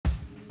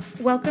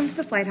Welcome to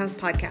the Flight House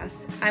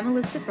Podcast. I'm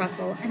Elizabeth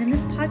Russell, and in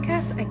this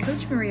podcast, I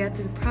coach Maria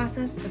through the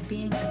process of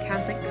being a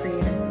Catholic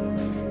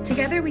creator.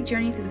 Together, we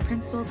journey through the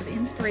principles of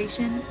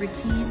inspiration,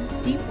 routine,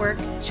 deep work,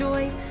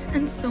 joy,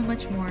 and so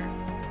much more.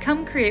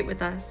 Come create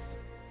with us.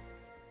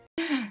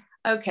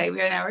 Okay, we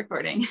are now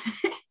recording.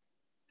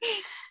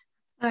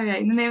 All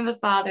right, in the name of the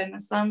Father, and the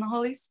Son, and the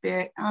Holy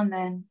Spirit.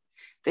 Amen.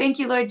 Thank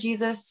you, Lord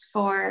Jesus,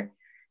 for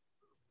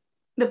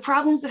the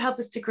problems that help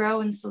us to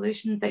grow and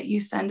solutions that you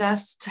send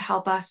us to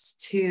help us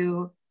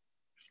to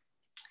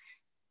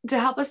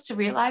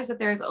realize that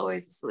there is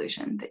always a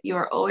solution, that you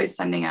are always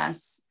sending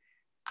us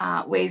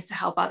ways to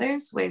help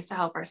others, ways to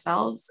help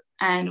ourselves,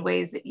 and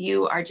ways that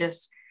you are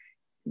just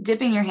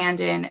dipping your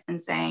hand in and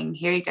saying,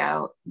 here you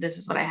go, this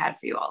is what I had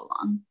for you all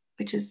along,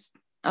 which is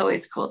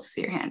always cool to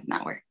see your hand in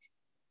that work.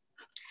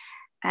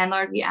 And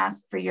Lord, we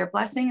ask for your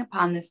blessing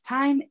upon this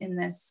time in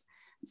this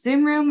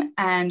Zoom room,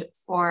 and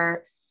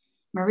for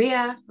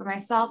Maria, for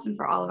myself, and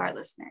for all of our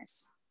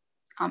listeners.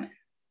 Amen.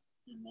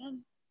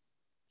 Amen.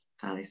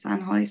 Father,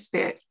 Son, Holy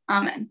Spirit.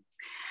 Amen.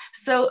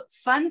 So,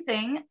 fun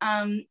thing,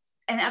 in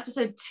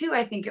episode 2,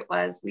 I think it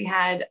was, we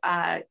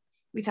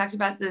talked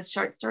about this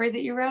short story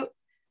that you wrote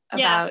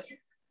about,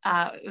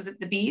 was it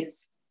the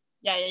bees?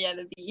 Yeah,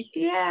 the bee.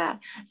 Yeah.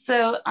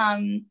 So,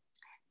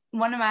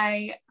 one of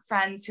my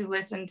friends who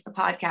listened to the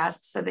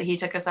podcast said that he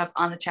took us up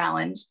on the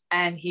challenge,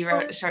 and he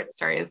wrote a short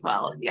story as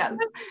well. Yes.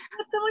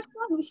 That's so much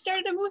fun. We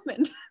started a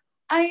movement.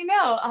 I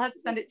know. I'll have to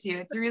send it to you.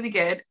 It's really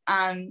good.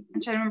 I'm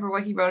trying to remember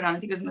what he wrote on. I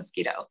think it was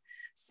mosquito.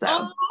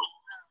 So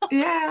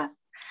yeah.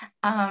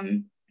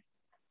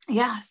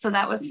 So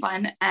that was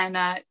fun.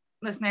 And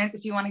listeners,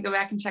 if you want to go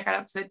back and check out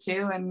episode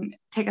 2 and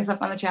take us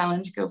up on the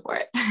challenge, go for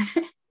it.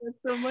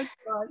 It's so much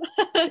fun.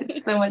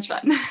 It's so much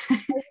fun.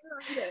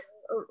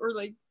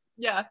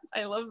 Yeah,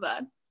 I love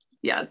that.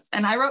 Yes.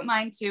 And I wrote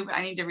mine too, but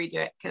I need to redo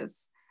it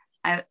because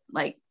I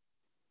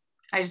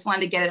just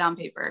wanted to get it on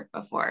paper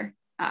before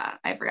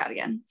I forgot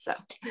again. So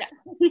yeah.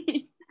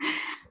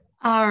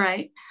 All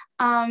right.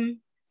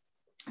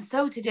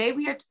 So today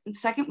we are the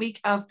second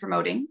week of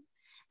promoting.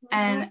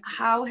 And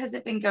how has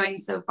it been going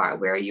so far?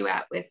 Where are you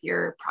at with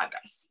your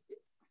progress?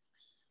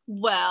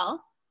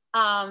 Well,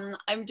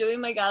 I'm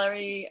doing my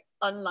gallery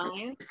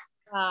online,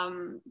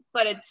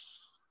 but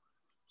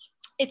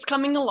it's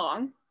coming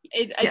along.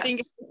 I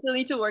think I still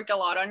need to work a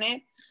lot on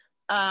it.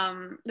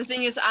 The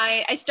thing is,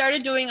 I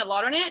started doing a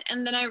lot on it,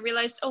 and then I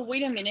realized, oh,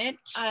 wait a minute,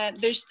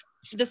 there's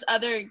this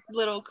other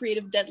little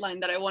creative deadline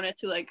that I wanted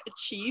to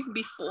achieve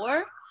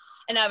before,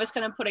 and I was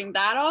kind of putting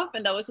that off,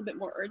 and that was a bit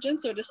more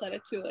urgent, so I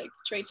decided to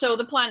trade. So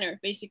the planner,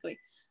 basically.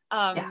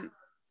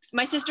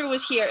 My sister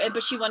was here,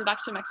 but she went back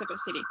to Mexico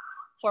City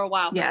for a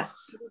while.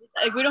 Yes.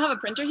 We don't have a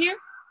printer here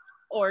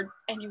or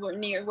anywhere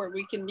near where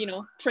we can,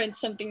 print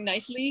something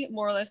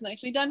more or less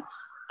nicely done.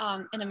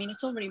 And I mean,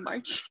 it's already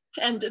March,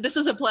 and this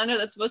is a planner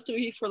that's supposed to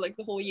be for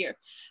the whole year.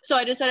 So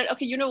I decided,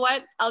 okay, you know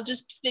what? I'll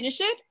just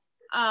finish it.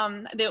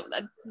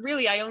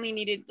 Really, I only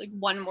needed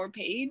one more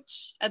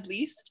page at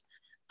least.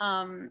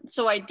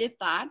 So I did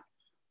that,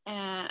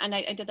 and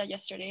I did that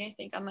yesterday, I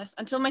think,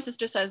 until my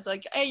sister says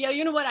hey, yeah,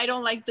 you know what? I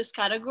don't like this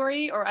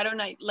category, or I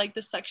don't like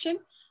this section.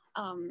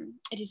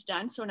 It is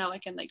done. So now I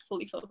can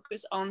fully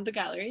focus on the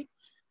gallery.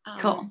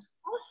 Cool.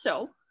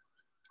 Also,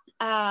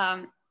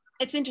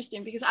 it's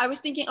interesting because I was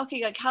thinking,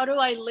 okay, how do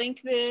I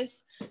link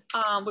this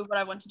with what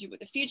I want to do with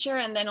the future,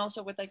 and then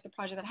also with the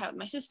project that I have with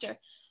my sister.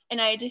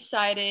 And I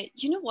decided,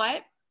 you know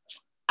what,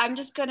 I'm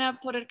just gonna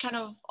put it kind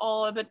of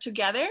all of it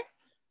together,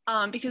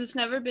 because it's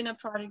never been a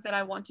project that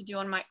I want to do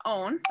on my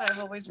own, but I've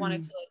always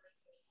wanted to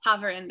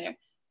have her in there,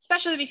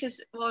 especially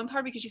because, well, in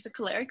part because she's a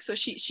cleric, so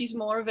she's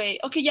more of a,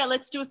 okay, yeah,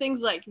 let's do things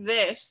like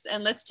this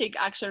and let's take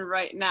action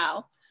right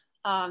now.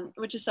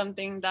 Which is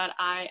something that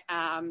I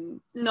am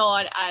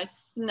not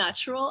as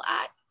natural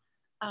at.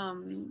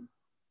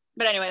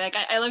 But anyway,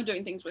 I love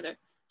doing things with her.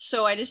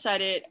 So I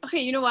decided,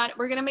 okay, you know what?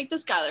 We're gonna make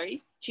this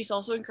gallery. She's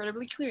also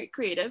incredibly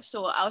creative,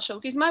 so I'll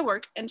showcase my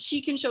work, and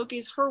she can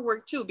showcase her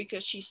work too,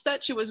 because she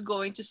said she was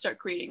going to start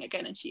creating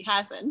again, and she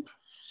hasn't.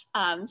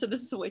 So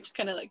this is a way to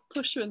kind of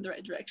push her in the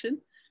right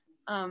direction.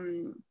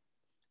 And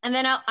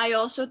then I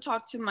also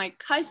talked to my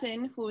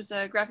cousin, who's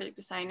a graphic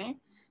designer,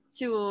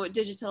 to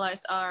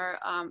digitalize our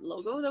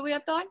logo that we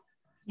had thought.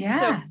 Yeah.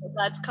 So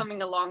that's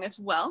coming along as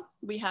well.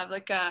 We have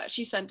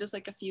she sent us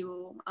a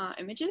few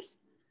images.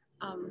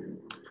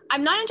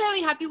 I'm not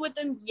entirely happy with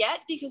them yet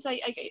because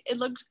it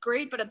looks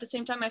great, but at the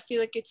same time I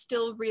feel it's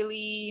still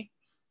really,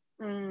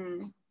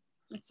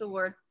 what's the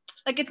word?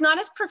 It's not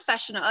as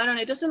professional. I don't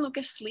know. It doesn't look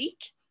as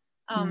sleek,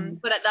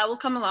 but that will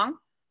come along.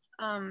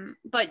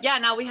 But yeah,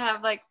 now we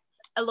have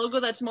a logo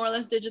that's more or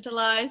less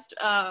digitalized.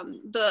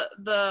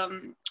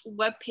 The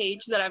web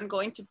page that I'm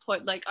going to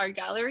put our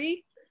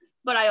gallery,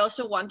 but I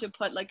also want to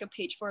put a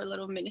page for a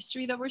little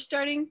ministry that we're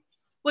starting,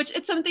 which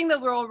it's something that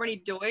we're already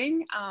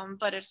doing,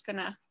 but it's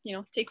gonna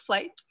take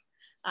flight,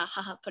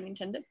 haha, pun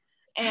intended.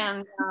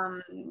 And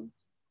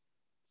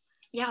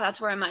yeah, that's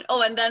where I'm at.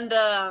 Oh, and then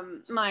that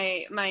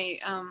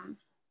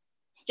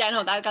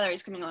gallery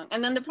is coming along,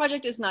 and then the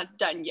project is not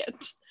done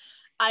yet.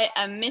 I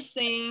am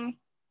missing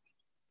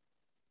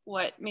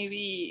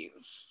maybe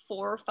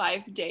 4 or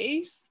 5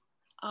 days.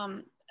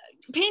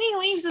 Painting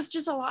leaves is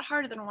just a lot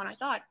harder than what I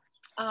thought.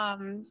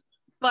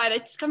 But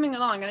it's coming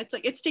along, and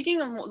it's taking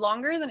them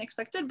longer than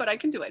expected, but I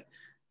can do it.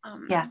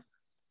 Yeah.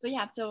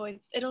 So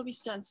it'll be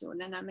done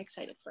soon, and I'm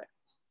excited for it.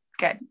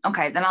 Good.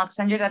 Okay, then I'll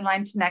extend your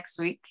deadline to next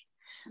week.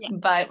 Yeah.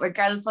 But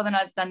regardless whether or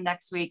not it's done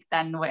next week,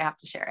 then we have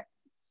to share it.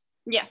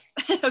 Yes.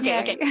 Okay.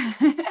 I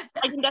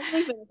can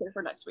definitely finish it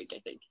for next week, I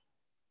think.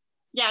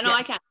 Yeah, no, yeah.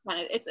 I can.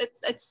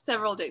 It's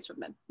several days from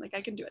then. Like,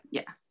 I can do it.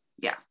 Yeah.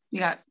 You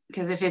got,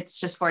 because if it's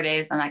just 4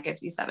 days, then that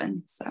gives you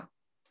 7. So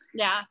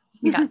yeah,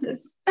 you got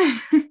this.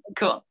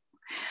 Cool.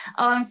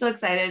 Oh, I'm so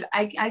excited.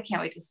 I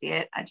can't wait to see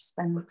it. I've just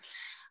been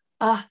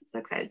so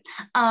excited.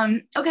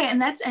 Okay,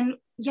 and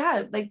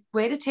yeah, like,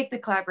 way to take the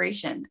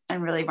collaboration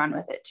and really run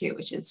with it too,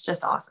 which is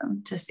just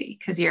awesome to see,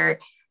 because you're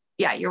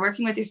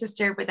working with your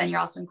sister, but then you're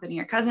also including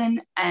your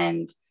cousin,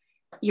 and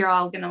you're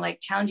all gonna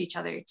like challenge each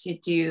other to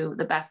do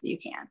the best that you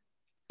can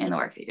in the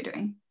work that you're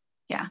doing.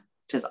 Yeah,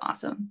 which is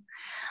awesome.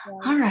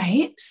 Yeah. All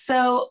right,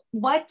 so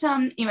what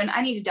even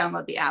I need to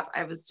download the app.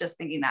 I was just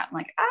thinking that, I'm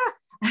like, I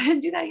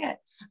didn't do that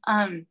yet.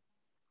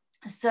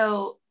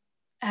 So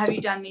have you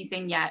done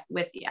anything yet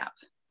with the app?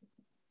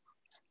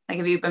 Like,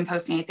 have you been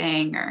posting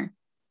anything? Or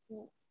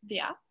the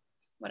app?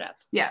 What app?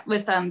 Yeah,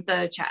 with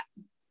the chat.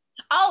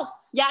 Oh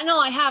yeah, no,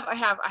 I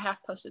have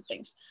posted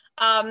things.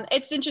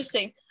 It's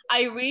interesting.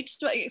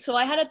 So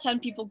I had a 10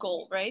 people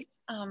goal, right?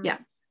 Yeah.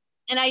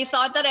 And I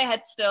thought that I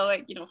had still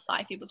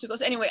 5 people to go.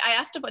 So anyway, I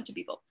asked a bunch of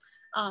people,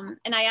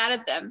 and I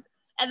added them.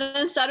 And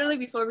then suddenly,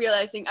 before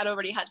realizing, I'd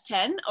already had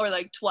 10 or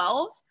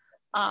 12.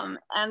 And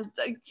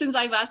since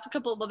I've asked a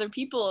couple of other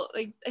people,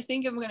 I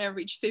think I'm gonna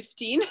reach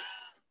 15.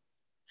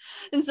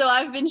 And so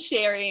I've been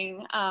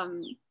sharing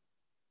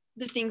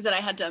the things that I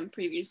had done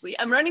previously.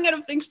 I'm running out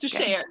of things to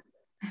share.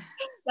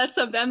 That's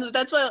of them.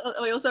 That's why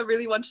I also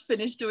really want to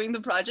finish doing the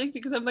project,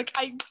 because I'm like,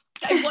 I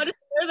want to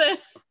share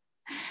this.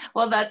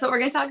 Well, that's what we're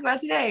going to talk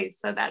about today,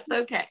 so that's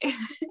okay.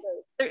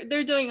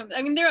 They're doing.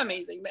 I mean, they're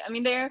amazing. I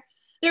mean, they're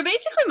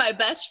basically my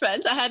best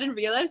friends. I hadn't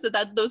realized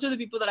that those are the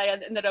people that I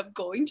ended up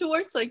going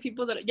towards, like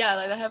people that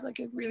I have like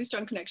a really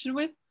strong connection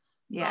with.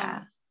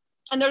 Yeah.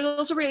 And they're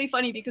also really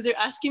funny because they're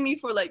asking me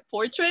for like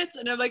portraits,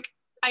 and I'm like,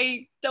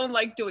 I don't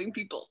like doing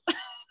people.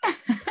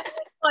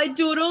 I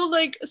doodle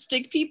like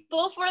stick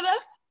people for them.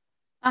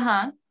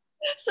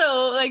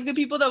 So like the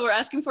people that were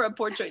asking for a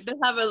portrait, they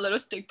have a little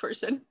stick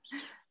person.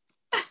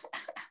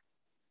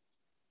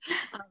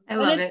 I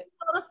love it.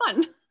 It's a lot of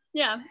fun.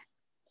 Yeah.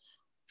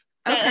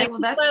 Okay, well,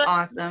 that's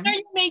awesome. Why are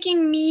you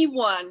making me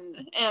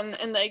one?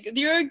 And like,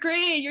 you're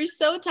great. You're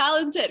so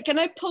talented. Can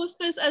I post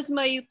this as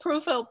my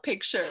profile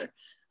picture?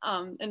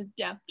 And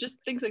yeah, just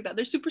things like that.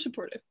 They're super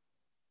supportive.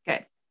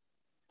 Good.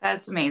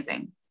 That's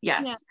amazing.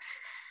 Yes. Yeah.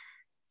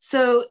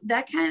 So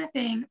that kind of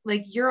thing,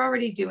 like, you're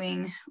already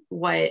doing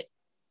what,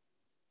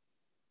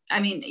 I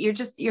mean,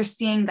 you're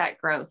seeing that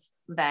growth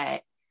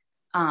that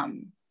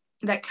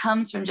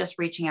comes from just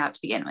reaching out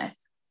to begin with.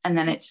 And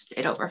then it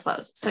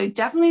overflows. So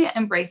definitely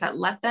embrace that.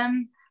 Let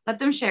them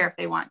share if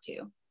they want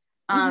to.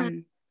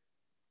 And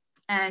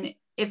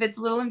if it's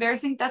a little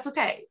embarrassing, that's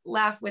okay.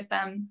 Laugh with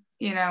them,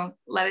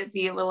 let it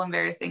be a little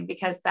embarrassing,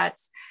 because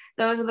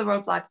those are the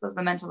roadblocks, those are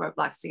the mental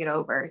roadblocks to get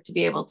over, to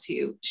be able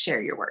to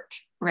share your work.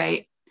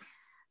 Right.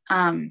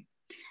 And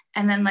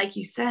then, like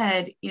you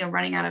said,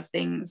 running out of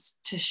things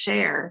to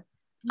share.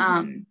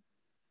 So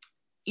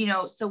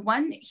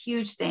one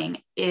huge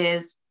thing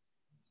is,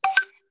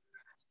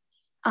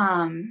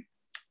 I'm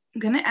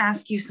going to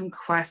ask you some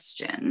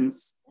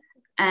questions,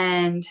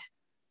 and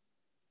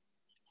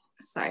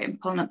sorry, I'm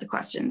pulling up the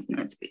questions,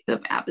 and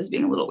the app is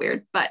being a little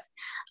weird, but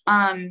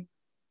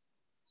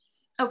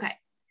okay.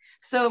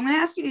 So I'm going to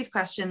ask you these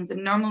questions,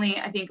 and normally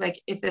I think, like,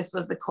 if this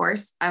was the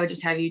course, I would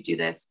just have you do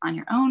this on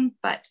your own,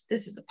 but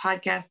this is a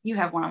podcast. You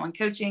have one-on-one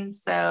coaching,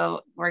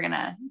 so we're going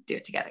to do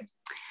it together.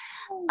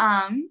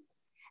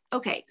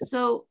 Okay.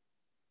 So,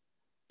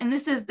 and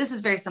this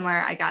is very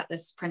similar. I got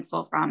this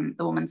principle from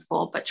the women's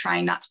school, but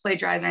trying not to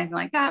plagiarize or anything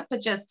like that,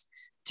 but just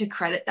to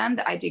credit them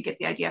that I did get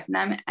the idea from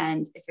them.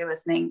 And if you're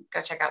listening,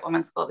 go check out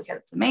women's school, because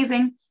it's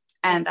amazing.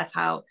 And that's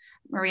how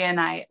Maria and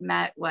I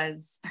met,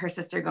 was her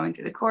sister going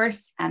through the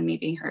course and me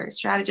being her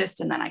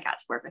strategist. And then I got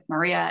to work with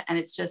Maria. And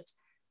it's just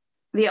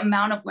the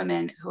amount of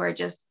women who are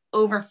just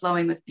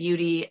overflowing with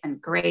beauty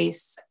and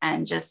grace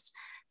and just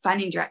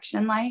finding direction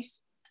in life,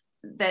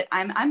 that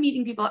I'm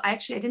meeting people. I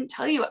didn't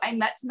tell you, I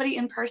met somebody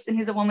in person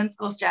who's a women's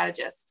school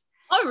strategist.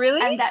 Oh,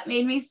 really? And that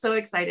made me so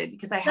excited,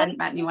 because I hadn't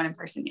met anyone in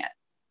person yet.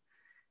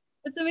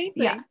 That's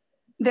amazing. Yeah.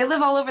 They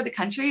live all over the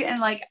country, and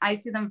like, I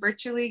see them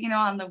virtually,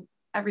 on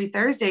every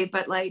Thursday,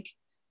 but like,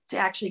 to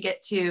actually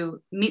get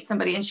to meet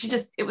somebody. And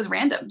it was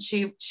random.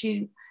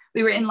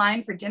 We were in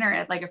line for dinner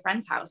at like a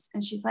friend's house,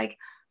 and she's like,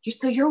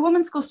 you're a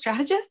women's school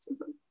strategist? I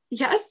was like,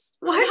 yes.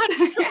 What?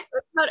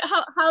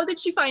 How did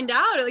she find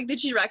out? Like, did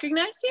she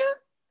recognize you?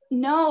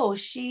 No,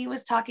 she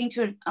was talking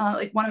to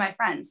like one of my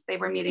friends. They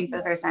were meeting for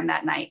the first time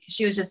that night.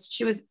 She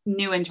was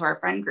new into our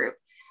friend group.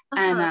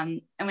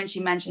 And when she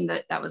mentioned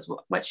that that was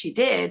what she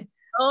did,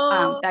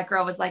 that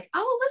girl was like,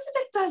 oh,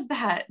 Elizabeth does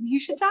that, you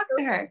should talk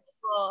to her.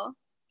 Cool.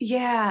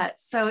 Yeah,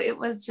 so it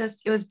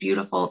was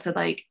beautiful to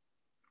like,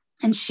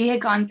 and she had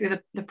gone through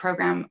the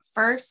program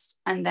first,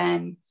 and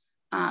then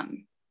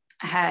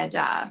she had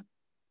gone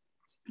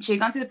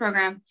through the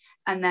program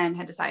and then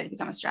had decided to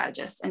become a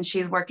strategist, and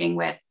she's working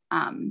with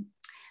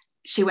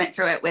she went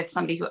through it with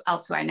somebody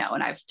else who I know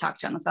and I've talked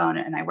to on the phone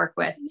and I work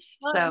with.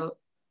 So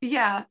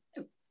yeah,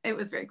 it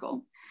was very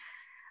cool.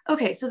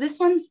 Okay, so this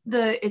one's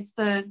it's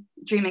the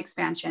dream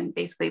expansion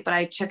basically, but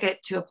I took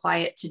it to apply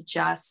it to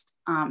just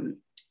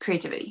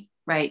creativity,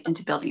 right?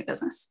 Into building a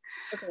business.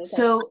 Okay.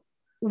 So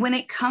when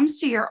it comes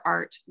to your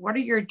art, what are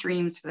your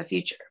dreams for the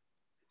future?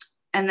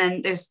 And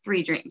then there's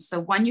 3 dreams. So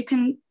one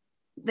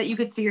that you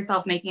could see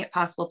yourself making it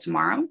possible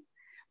tomorrow,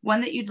 one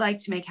that you'd like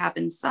to make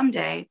happen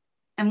someday,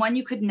 and one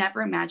you could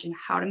never imagine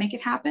how to make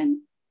it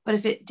happen, but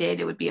if it did,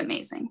 it would be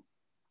amazing.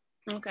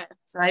 Okay.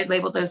 So I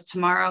labeled those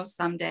tomorrow,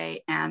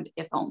 someday, and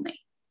if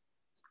only.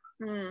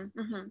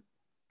 Mm-hmm. And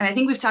I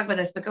think we've talked about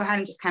this, but go ahead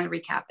and just kind of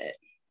recap it.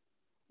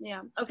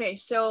 Yeah. Okay.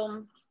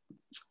 So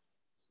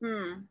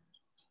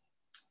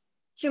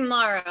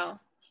tomorrow.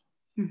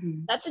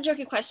 Mm-hmm. That's a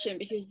tricky question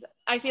because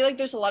I feel like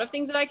there's a lot of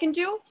things that I can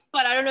do,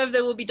 but I don't know if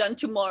they will be done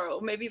tomorrow,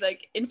 maybe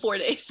like in 4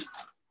 days.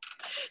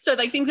 So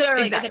like things that are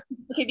like, exactly.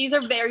 Okay, these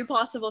are very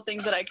possible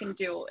things that I can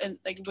do and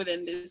like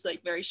within this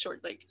like very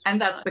short, like. And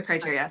that's the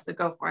criteria, so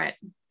go for it.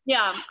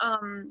 Yeah. I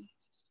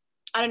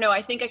don't know.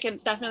 I think I can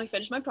definitely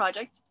finish my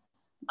project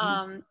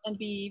and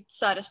be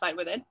satisfied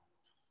with it.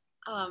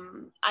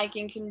 I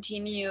can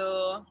continue.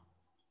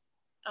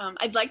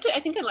 I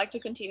think I'd like to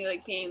continue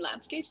like painting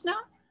landscapes now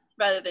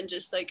rather than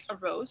just like a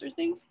rose or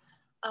things.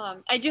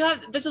 I do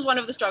have, this is one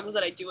of the struggles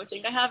that I do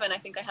think I have, and I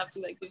think I have to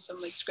like do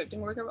some like scripting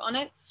work on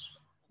it.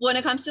 When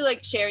it comes to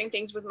like sharing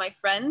things with my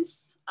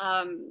friends,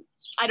 I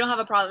don't have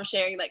a problem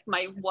sharing like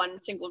my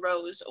one single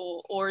rose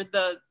or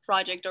the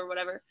project or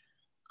whatever,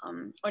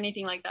 or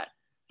anything like that.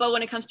 But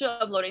when it comes to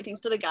uploading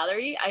things to the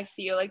gallery, I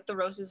feel like the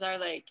roses are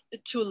like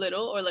too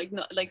little or like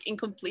not like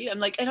incomplete. I'm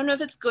like, I don't know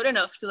if it's good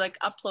enough to like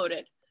upload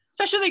it,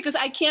 especially because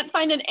I can't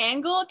find an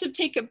angle to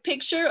take a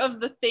picture of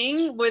the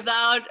thing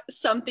without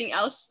something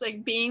else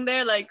like being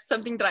there, like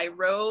something that I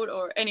wrote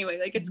or anyway,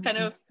 like it's kind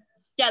of,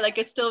 yeah, like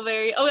it's still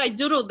very, I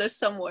doodled this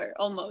somewhere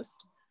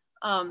almost.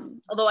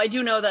 Although I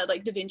do know that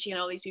like Da Vinci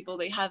and all these people,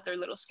 they have their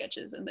little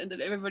sketches and then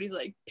everybody's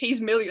like pays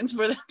millions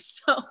for them.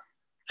 So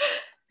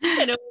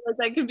I know like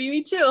that could be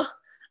me too.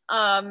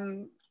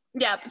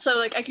 Yeah, so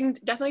like I can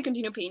definitely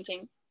continue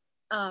painting.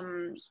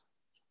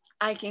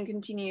 I can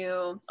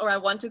continue, or I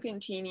want to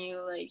continue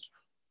like,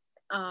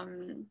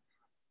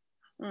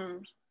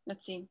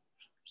 let's see,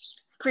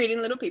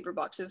 creating little paper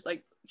boxes,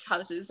 like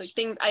houses, like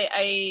things.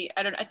 I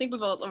think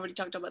we've all already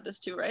talked about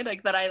this too, right?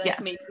 Like that I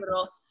like make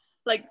little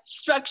like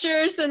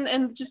structures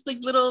and just like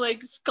little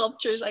like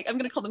sculptures. Like I'm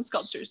gonna call them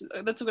sculptures.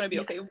 That's gonna be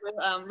okay with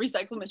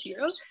recycled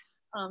materials.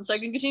 So I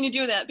can continue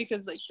doing that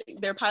because like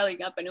they're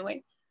piling up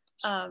anyway.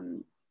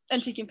 And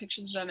taking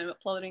pictures of them and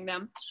uploading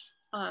them.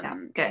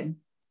 Good.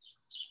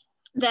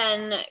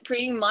 Then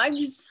creating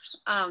mugs.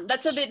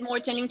 That's a bit more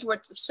tending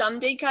towards the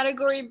someday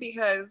category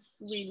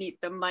because we need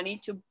the money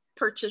to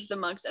purchase the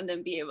mugs and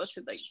then be able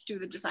to like do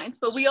the designs.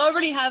 But we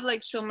already have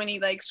like so many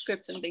like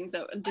scripts and things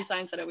and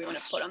designs that we want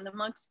to put on the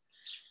mugs.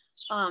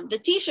 The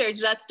t-shirts,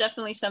 that's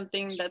definitely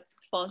something that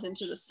falls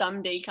into the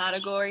someday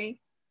category.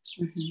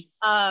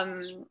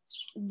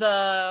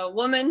 The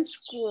women's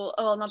school,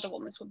 oh, not the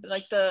women's school, but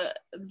like the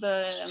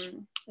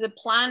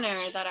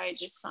planner that I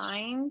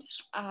designed,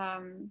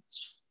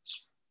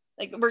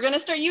 like we're gonna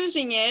start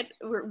using it.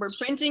 We're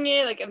printing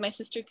it. Like if my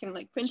sister can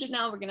like print it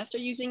now, we're gonna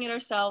start using it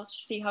ourselves,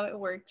 see how it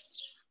works.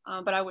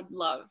 But I would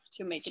love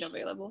to make it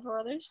available for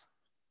others.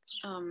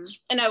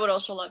 And I would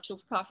also love to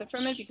profit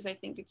from it because I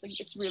think it's like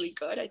it's really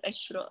good. I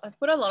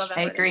put a lot of effort.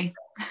 I agree.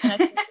 And I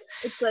think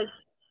it's like,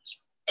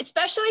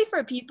 especially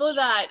for people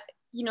that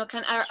you know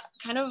kind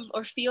of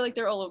or feel like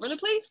they're all over the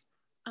place.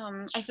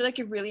 I feel like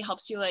it really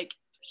helps you like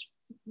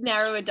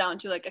narrow it down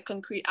to like a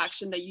concrete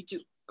action that you do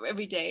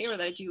every day or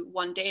that I do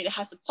one day. It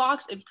has a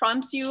box, it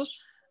prompts you.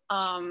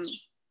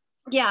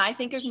 Yeah, I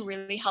think it can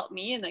really help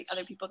me and like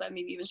other people that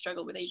maybe even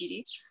struggle with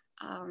ADD.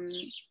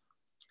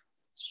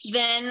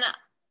 Then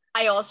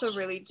I also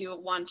really do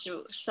want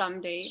to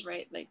someday,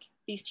 right, like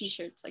these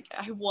t-shirts, like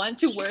I want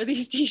to wear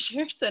these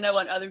t-shirts and I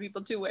want other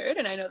people to wear it,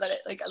 and I know that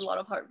like a lot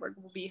of hard work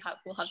will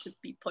have to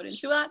be put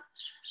into that,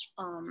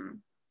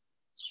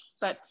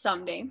 but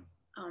someday.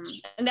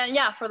 And then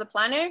yeah, for the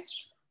planner,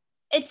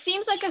 it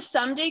seems like a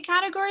someday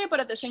category, but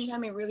at the same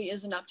time it really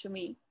isn't up to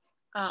me,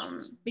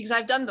 because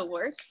I've done the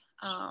work,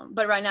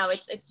 but right now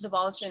it's the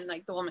ball is in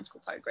like the women's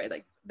school park, right?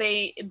 Like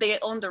they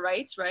own the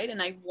rights, right?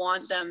 And I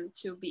want them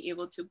to be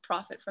able to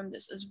profit from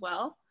this as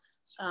well.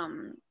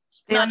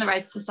 They own the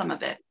rights to some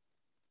of it.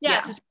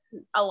 Yeah, just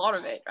a lot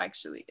of it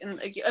actually. And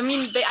like, I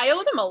mean, I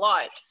owe them a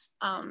lot.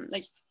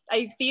 Like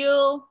I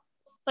feel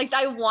like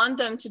I want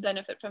them to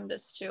benefit from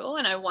this too,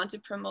 and I want to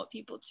promote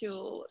people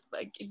to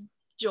like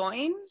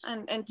join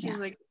and to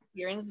like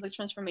experience the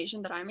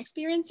transformation that I'm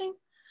experiencing.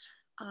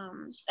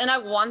 And I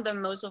want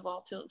them most of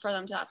all for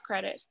them to have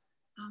credit.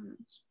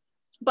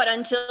 But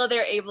until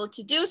they're able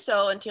to do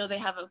so, until they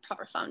have a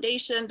proper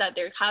foundation that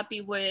they're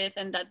happy with,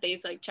 and that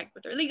they've like checked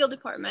with their legal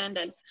department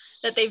and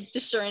that they've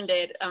discerned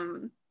it,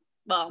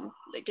 well,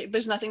 like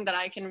there's nothing that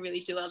I can really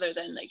do other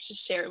than like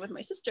just share it with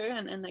my sister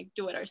and like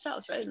do it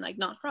ourselves, right? And like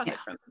not profit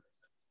from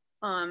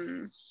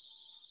it.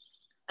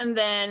 And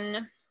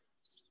then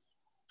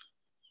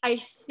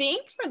I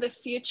think for the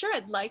future,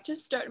 I'd like to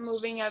start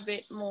moving a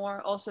bit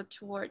more also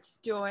towards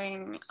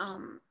doing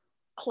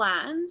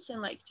plans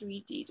and like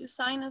 3D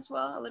design as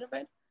well, a little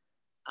bit.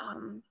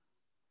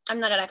 I'm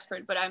not an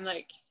expert, but I'm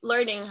like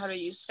learning how to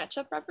use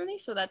SketchUp properly.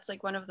 So that's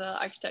like one of the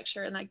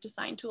architecture and like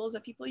design tools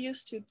that people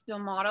use to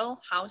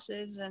model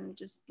houses and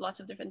just lots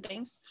of different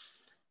things.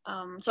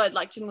 So I'd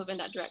like to move in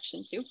that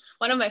direction too.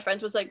 One of my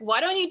friends was like,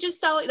 why don't you just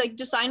sell like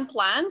design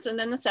plans and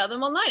then sell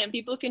them online, and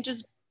people can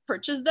just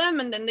purchase them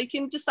and then they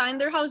can design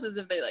their houses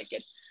if they like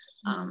it.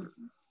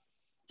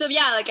 So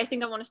yeah, like I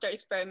think I want to start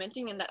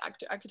experimenting in that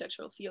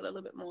architectural field a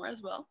little bit more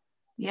as well.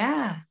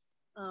 Yeah.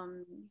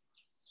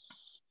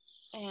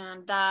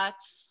 And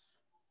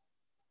that's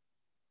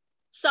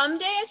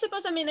someday, I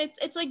suppose. I mean,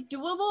 it's like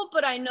doable,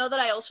 but I know that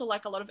I also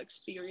like a lot of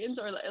experience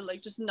or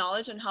like just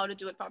knowledge on how to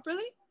do it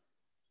properly.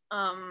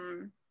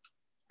 And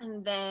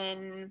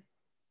then,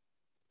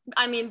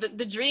 I mean,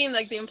 the dream,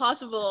 like the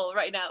impossible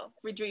right now,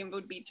 my dream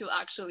would be to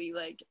actually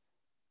like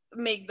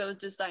make those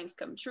designs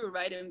come true,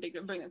 right? And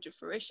bring them to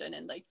fruition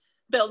and like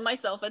build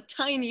myself a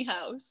tiny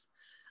house.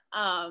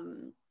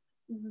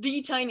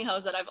 The tiny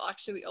house that I've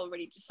actually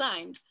already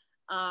designed.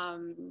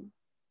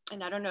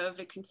 And I don't know if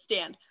it can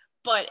stand,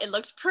 but it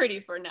looks pretty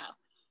for now.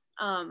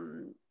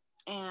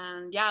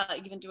 And yeah,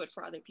 like even do it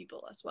for other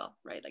people as well,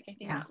 right? Like I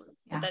think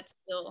that's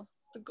still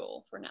the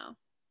goal for now.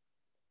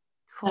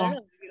 Cool. I don't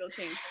know if it'll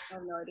change. I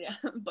have no idea,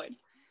 but.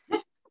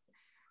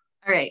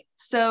 All right,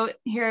 so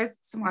here's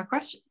some more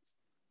questions.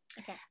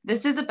 Okay.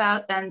 This is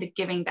about then the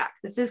giving back.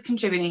 This is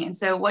contributing. And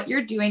so what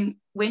you're doing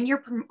when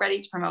you're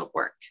ready to promote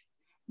work,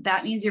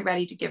 that means you're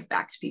ready to give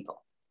back to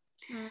people.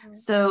 Mm-hmm.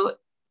 So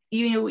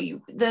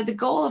the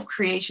goal of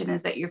creation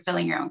is that you're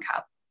filling your own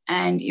cup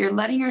and you're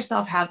letting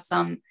yourself have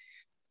some,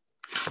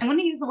 I'm going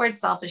to use the word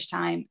selfish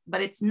time, but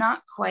it's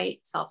not quite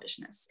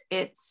selfishness.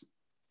 It's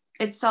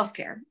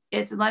self-care.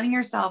 It's letting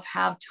yourself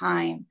have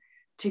time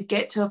to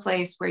get to a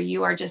place where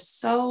you are just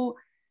so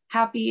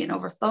happy and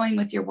overflowing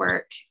with your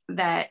work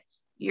that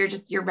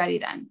you're ready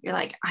then. You're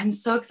like, I'm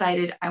so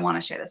excited. I want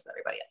to share this with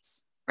everybody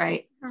else.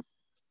 Right.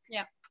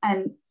 Yeah.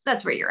 And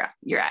that's where you're at.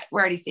 We're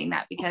already seeing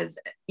that because,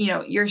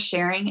 your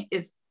sharing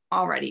is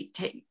already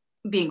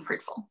being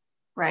fruitful.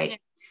 Right. Yeah.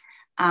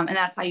 And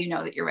that's how you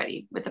know that you're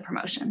ready with the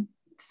promotion.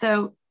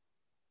 So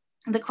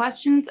the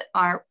questions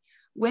are,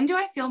 when do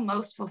I feel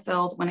most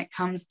fulfilled when it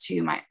comes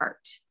to my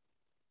art?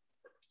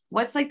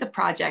 What's like the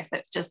project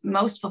that just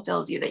most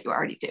fulfills you that you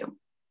already do?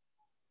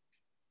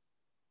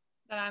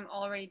 That I'm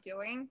already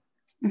doing?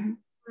 Mm-hmm.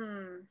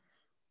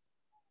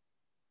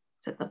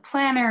 Is it the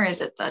planner?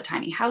 Is it the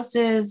tiny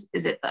houses?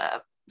 Is it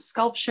the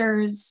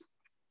sculptures?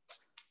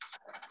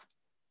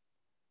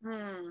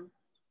 Okay,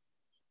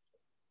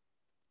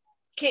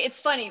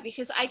 it's funny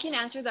because I can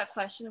answer that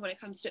question when it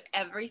comes to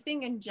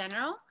everything in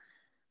general.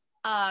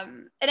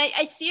 And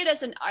I see it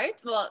as an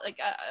art. Well, like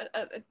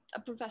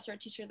a professor, a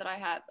teacher that I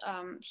had,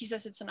 he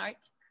says it's an art.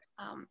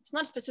 It's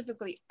not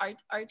specifically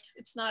art.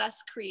 It's not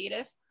as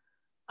creative.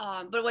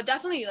 But what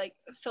definitely like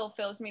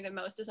fulfills me the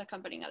most is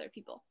accompanying other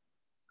people.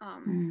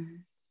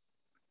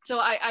 So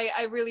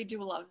I really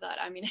do love that.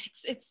 I mean,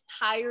 it's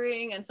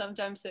tiring and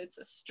sometimes it's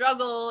a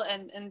struggle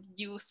and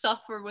you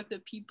suffer with the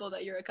people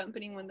that you're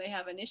accompanying when they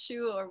have an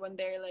issue or when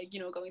they're like,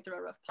 going through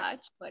a rough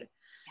patch. But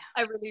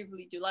I really,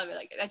 really do love it.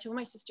 Like I told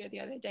my sister the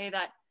other day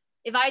that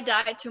if I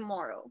died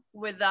tomorrow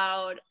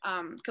without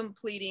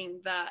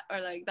completing that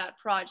or like that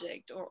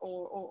project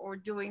or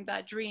doing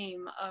that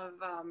dream of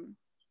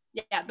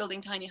building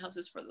tiny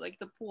houses for like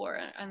the poor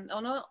and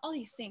all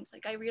these things,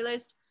 like I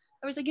realized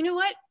I was like, you know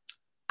what,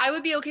 I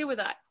would be okay with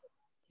that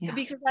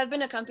because I've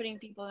been accompanying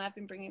people and I've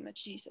been bringing them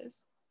to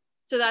Jesus.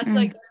 So that's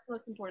like the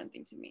most important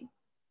thing to me.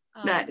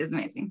 That is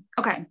amazing.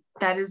 Okay,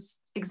 that is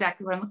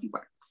exactly what I'm looking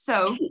for.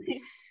 So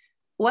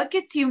what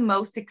gets you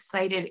most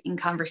excited in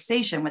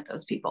conversation with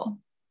those people?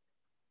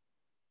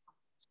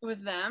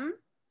 With them?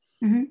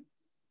 Mm-hmm.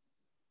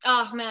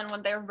 Oh man,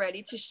 when they're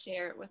ready to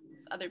share with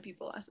other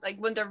people, like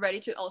when they're ready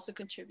to also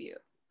contribute,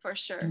 for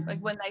sure. Mm-hmm. Like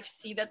when I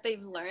see that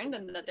they've learned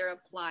and that they're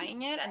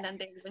applying it and then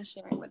they're even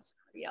sharing with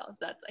somebody else.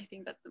 I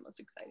think that's the most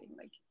exciting.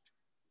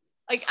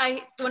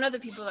 One of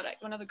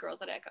the girls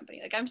that I accompany,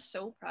 like I'm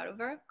so proud of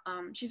her.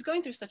 She's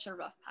going through such a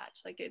rough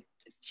patch. Like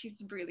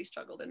she's really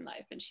struggled in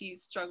life and she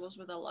struggles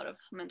with a lot of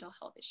mental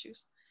health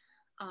issues.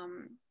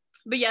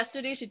 But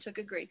yesterday she took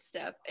a great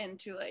step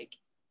into like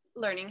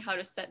learning how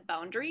to set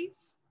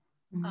boundaries.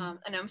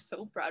 And I'm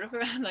so proud of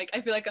her. Like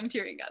I feel like I'm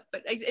tearing up,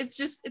 but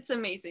it's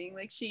amazing.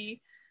 Like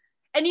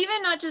and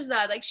even not just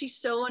that, like she's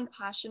so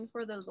impassioned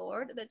for the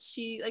Lord that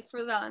she, like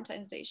for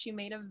Valentine's Day, she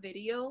made a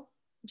video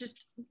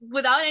just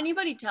without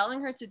anybody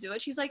telling her to do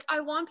it, she's like, I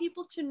want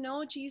people to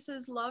know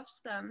Jesus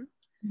loves them.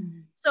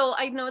 So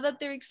I know that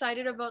they're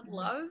excited about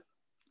love,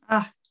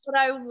 but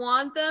I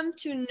want them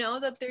to know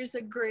that there's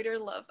a greater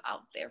love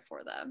out there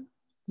for them.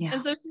 Yeah.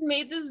 And so she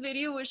made this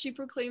video where she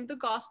proclaimed the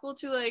gospel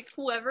to like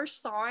whoever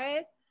saw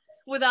it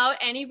without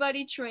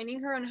anybody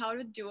training her on how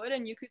to do it.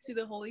 And you could see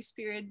the Holy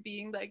Spirit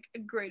being like a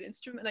great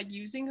instrument, like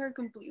using her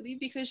completely,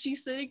 because she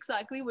said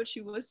exactly what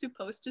she was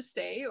supposed to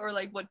say, or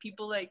like what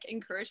people like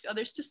encourage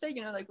others to say,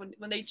 you know, like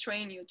when they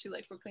train you to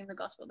like proclaim the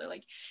gospel, they're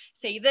like,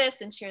 say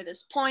this and share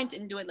this point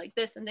and do it like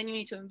this. And then you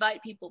need to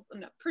invite people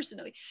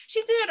personally.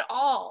 She did it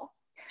all.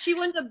 She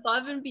went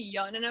above and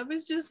beyond. And I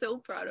was just so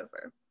proud of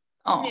her.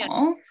 Oh, yeah.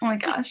 Oh my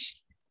gosh.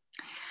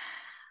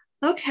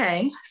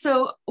 Okay,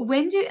 so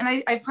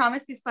and I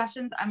promise these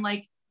questions,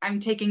 I'm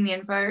taking the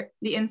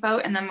info,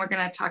 and then we're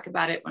gonna talk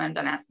about it when I'm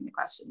done asking the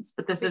questions.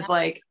 But this is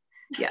like,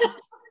 yes,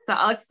 so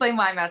I'll explain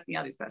why I'm asking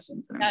all these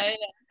questions. Yeah.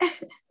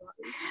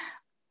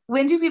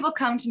 When do people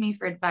come to me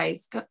for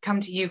advice,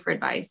 come to you for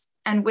advice?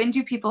 And when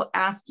do people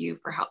ask you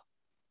for help?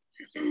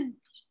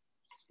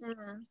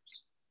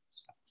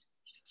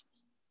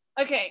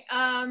 Okay,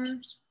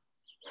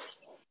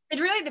 it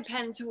really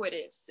depends who it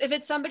is. If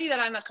it's somebody that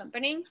I'm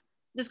accompanying,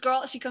 this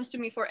girl, she comes to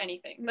me for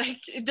anything.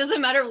 Like, it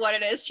doesn't matter what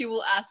it is, she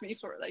will ask me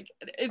for, like,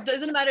 it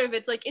doesn't matter if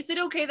it's like, is it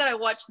okay that I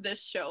watch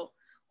this show?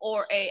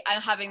 Or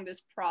I'm having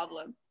this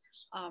problem.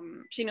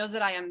 She knows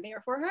that I am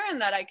there for her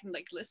and that I can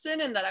like listen,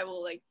 and that I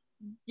will like,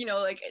 you know,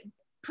 like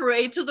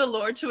pray to the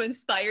Lord to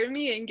inspire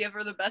me and give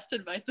her the best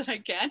advice that I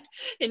can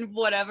in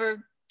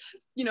whatever,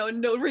 you know,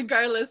 no,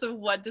 regardless of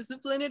what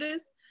discipline it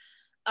is.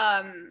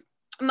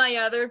 My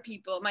other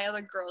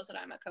girls that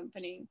I'm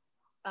accompanying,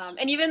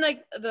 and even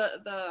like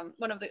the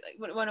one of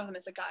them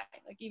is a guy,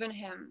 like even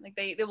him, like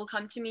they will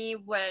come to me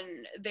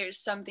when there's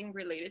something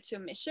related to a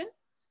mission,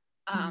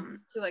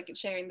 to like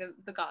sharing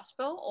the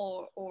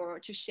gospel, or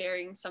to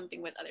sharing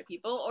something with other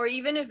people, or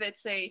even if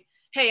it's hey,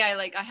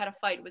 I had a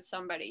fight with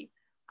somebody,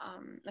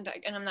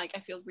 and I'm like, I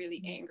feel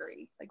really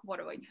angry, like what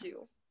do I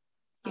do?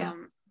 Yeah.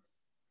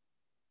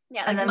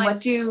 Yeah. Like, and then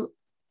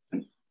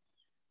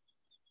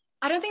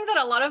I don't think that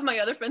a lot of my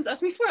other friends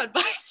ask me for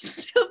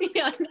advice, to be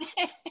honest.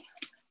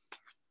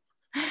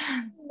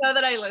 Know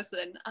that I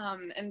listen,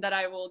 and that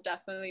I will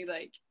definitely,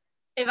 like,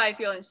 if I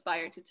feel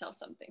inspired to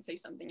say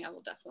something, I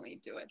will definitely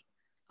do it.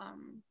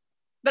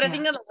 But I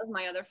think that a lot of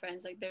my other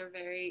friends, like,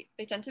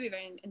 they tend to be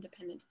very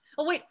independent.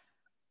 Oh wait,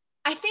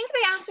 I think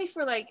they ask me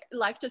for like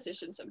life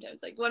decisions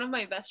sometimes. Like one of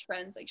my best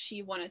friends, like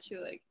she wanted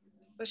to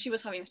but she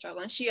was having a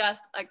struggle, and she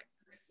asked, like,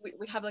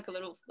 we have like a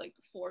little like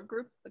 4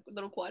 group, like a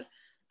little quad.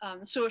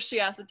 So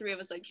she asked the 3 of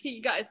us, like, hey,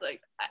 you guys,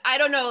 like, I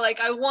don't know, like,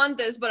 I want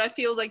this, but I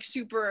feel like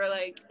super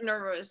like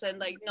nervous and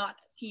like not at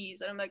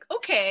peace. And I'm like,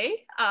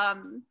 okay,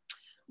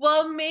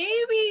 well,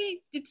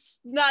 maybe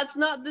that's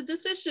not the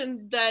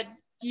decision that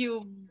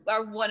you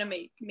want to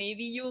make.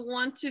 Maybe you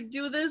want to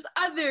do this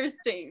other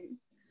thing.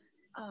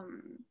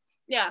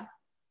 Yeah,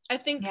 I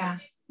think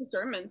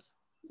discernment,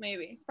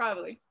 maybe,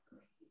 probably.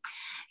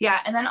 Yeah,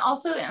 and then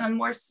also on a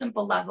more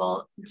simple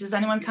level, does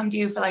anyone come to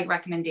you for like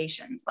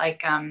recommendations,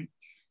 like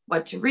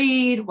what to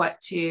read,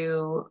 what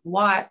to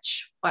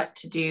watch, what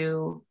to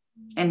do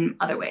in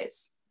other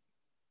ways?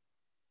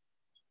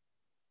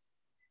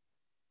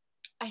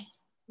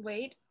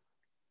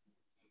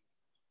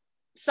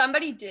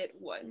 Somebody did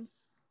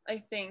once,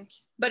 I think,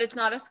 but it's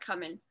not as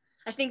common.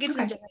 I think it's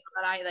in general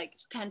that I like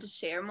tend to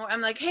share more. I'm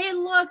like, hey,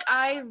 look,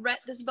 I read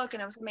this book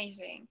and it was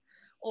amazing.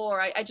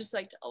 Or I just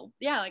like,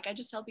 I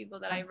just tell people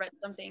that I read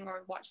something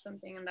or watched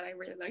something and that I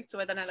really liked.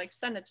 So then I like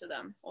send it to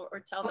them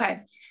or tell them.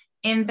 Okay.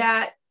 In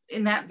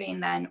that vein,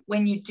 then,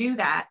 when you do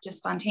that just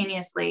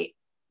spontaneously,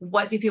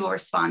 what do people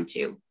respond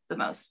to the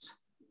most?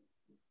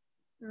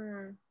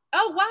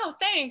 Oh, wow,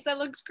 thanks. That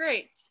looks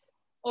great.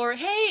 Or,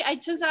 hey,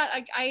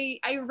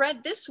 I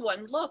read this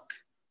one. Look,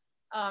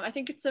 I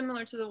think it's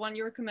similar to the one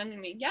you recommended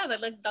me. Yeah,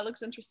 that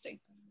looks interesting.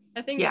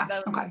 I think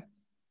okay.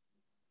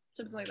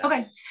 Something like that.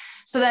 Okay.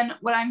 So then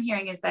what I'm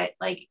hearing is that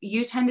like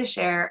you tend to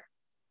share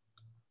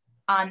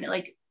on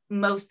like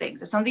most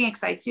things. If something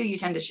excites you, you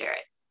tend to share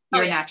it.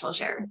 You're a natural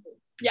sharer.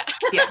 Yeah.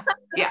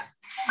 Yeah.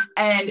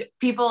 And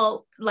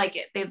people like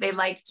it. They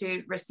like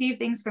to receive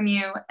things from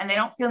you, and they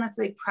don't feel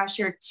necessarily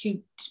pressure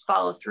to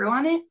follow through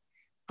on it,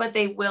 but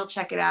they will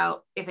check it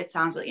out if it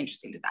sounds really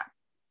interesting to them.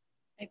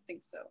 I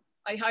think so.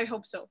 I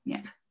hope so.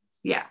 Yeah.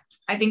 Yeah.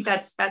 I think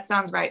that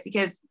sounds right,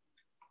 because,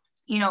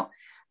 you know,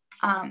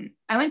 I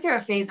went through a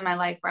phase in my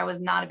life where I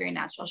was not a very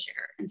natural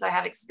sharer. And so I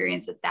have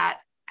experience with that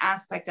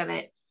aspect of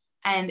it.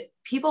 And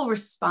people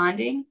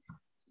responding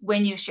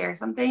when you share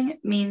something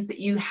means that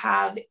you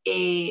have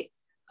a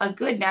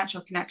good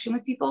natural connection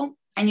with people,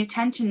 and you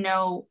tend to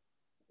know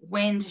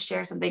when to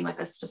share something with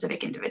a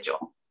specific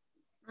individual.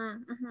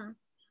 Mm-hmm.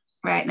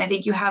 Right. And I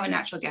think you have a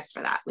natural gift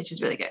for that, which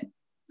is really good.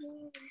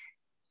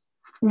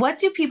 What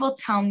do people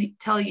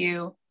tell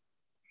you?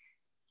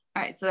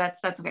 All right. So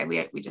that's okay.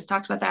 We just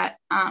talked about that.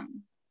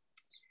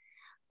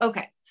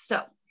 Okay.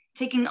 So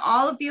taking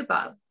all of the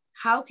above,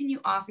 how can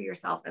you offer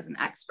yourself as an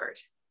expert?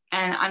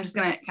 And I'm just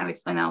going to kind of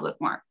explain that a little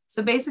bit more.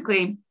 So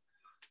basically,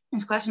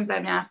 these questions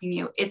I've been asking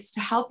you, it's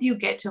to help you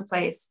get to a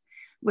place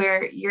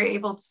where you're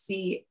able to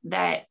see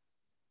that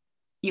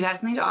you have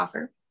something to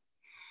offer,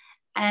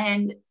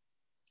 and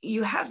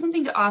you have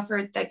something to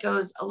offer that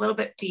goes a little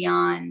bit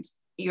beyond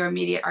your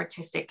immediate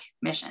artistic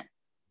mission.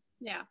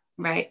 Yeah.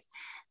 Right.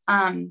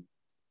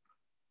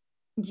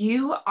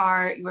 You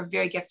are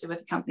very gifted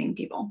with accompanying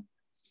people,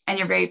 and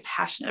you're very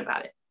passionate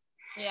about it.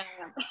 Yeah.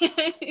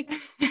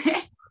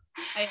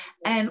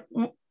 And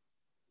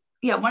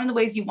yeah, one of the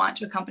ways you want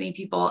to accompany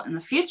people in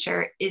the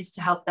future is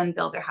to help them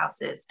build their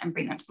houses and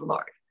bring them to the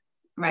Lord,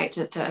 right?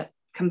 To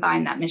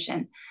combine that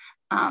mission.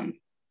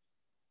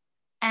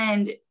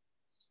 And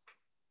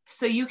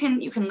so you can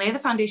lay the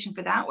foundation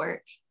for that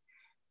work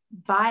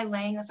by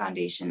laying the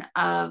foundation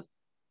of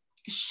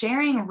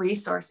sharing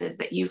resources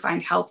that you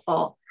find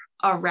helpful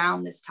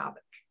around this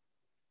topic.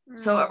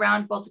 So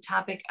around both the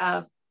topic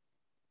of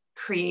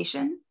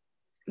creation,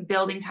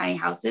 building tiny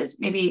houses,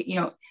 maybe,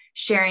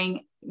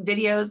 sharing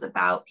videos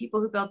about people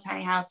who build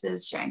tiny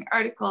houses, sharing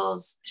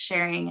articles,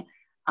 sharing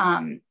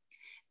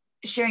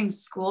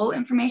school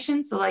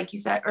information. So like you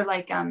said, or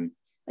like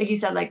you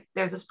said, like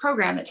there's this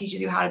program that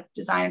teaches you how to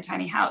design a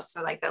tiny house.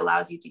 So like that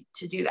allows you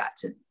to do that,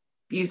 to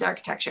use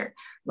architecture,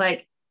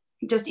 like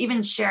just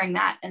even sharing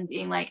that and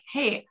being like,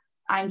 hey,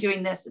 I'm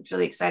doing this. It's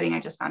really exciting.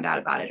 I just found out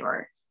about it.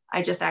 Or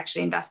I just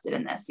actually invested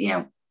in this,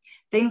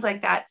 things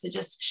like that. So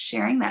just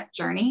sharing that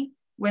journey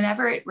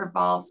whenever it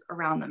revolves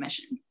around the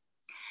mission.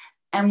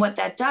 And what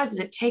that does is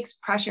it takes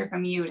pressure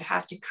from you to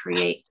have to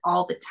create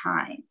all the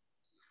time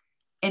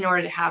in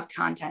order to have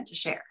content to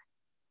share.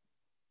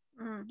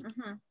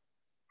 Mm-hmm.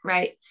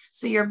 Right.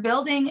 So you're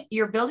building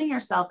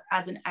yourself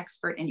as an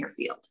expert in your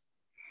field.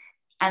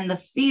 And the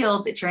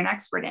field that you're an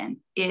expert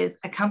in is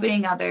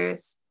accompanying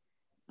others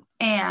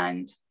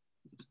and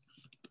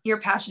your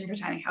passion for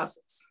tiny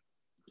houses.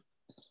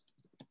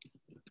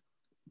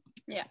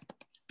 Yeah.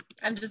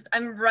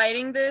 I'm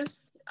writing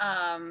this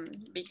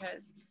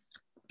because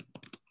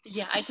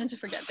I tend to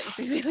forget things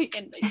easily.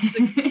 And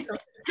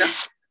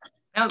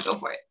no, go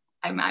for it.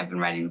 I've been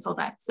writing this whole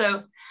time.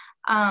 So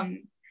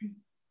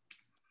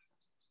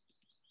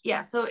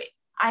so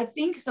I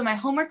think, so my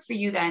homework for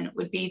you then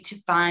would be to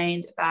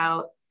find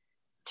about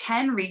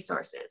 10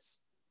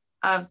 resources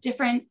of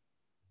different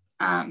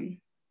fields.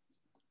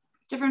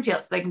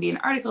 So they can be an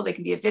article, they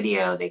can be a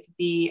video, they could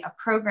be a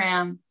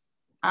program,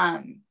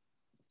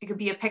 it could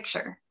be a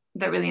picture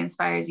that really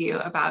inspires you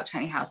about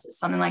tiny houses,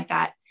 something like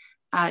that.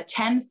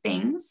 10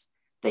 things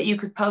that you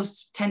could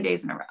post 10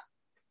 days in a row.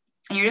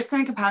 And you're just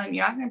going to compile them.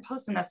 You're not going to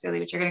post them necessarily,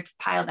 but you're going to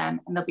compile them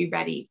and they'll be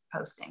ready for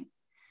posting.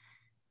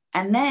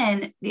 And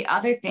then the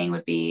other thing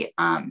would be,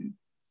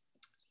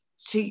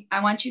 so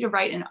I want you to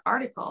write an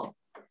article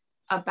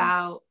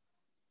about,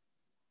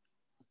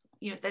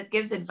 that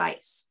gives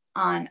advice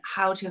on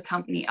how to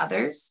accompany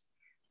others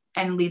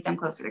and lead them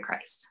closer to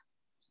Christ.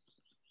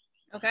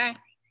 Okay.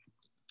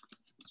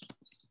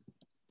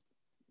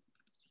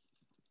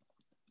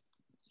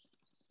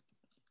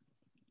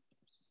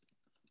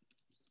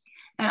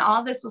 And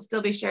all this will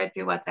still be shared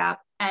through WhatsApp.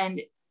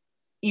 And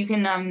you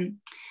can,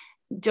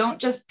 don't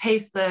just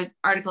paste the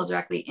article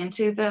directly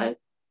into the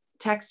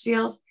text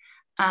field.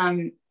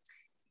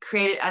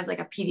 Create it as like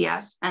a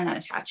PDF and then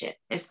attach it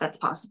if that's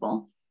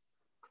possible.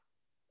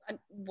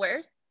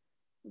 Where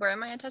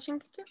am I attaching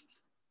this to?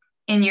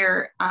 In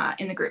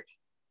the group.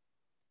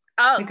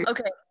 Oh, the group.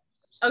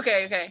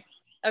 Okay.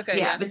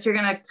 Yeah, but you're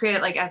gonna create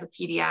it like as a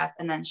PDF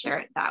and then share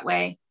it that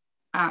way,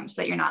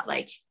 so that you're not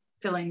like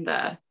filling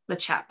the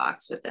chat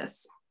box with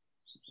this.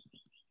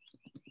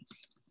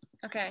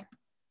 Okay.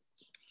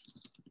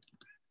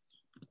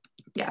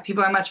 Yeah,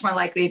 people are much more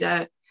likely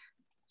to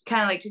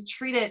kind of like to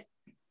treat it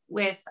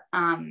with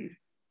I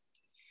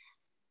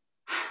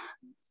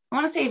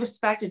want to say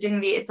respect or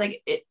dignity. It's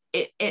like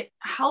it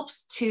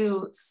helps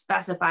to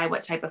specify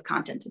what type of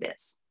content it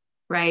is,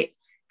 right?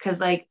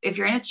 Because like if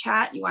you're in a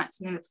chat, you want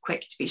something that's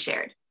quick to be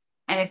shared.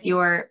 And if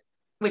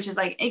which is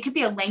like, it could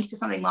be a link to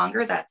something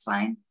longer, that's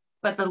fine.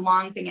 But the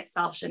long thing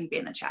itself shouldn't be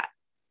in the chat.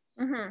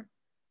 Mm-hmm.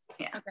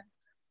 Yeah. Okay.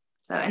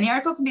 So, and the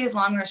article can be as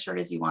long or as short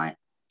as you want.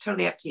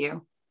 Totally up to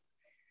you.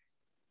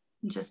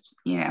 Just,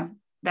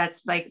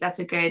 that's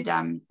a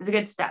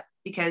good step,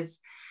 because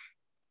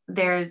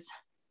there's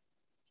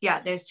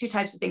two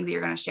types of things that you're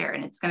going to share,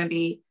 and it's going to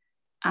be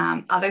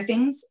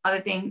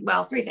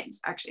three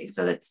things actually.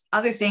 So that's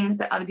other things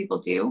that other people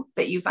do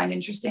that you find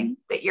interesting,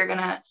 that you're going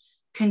to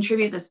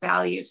contribute this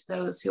value to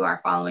those who are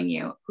following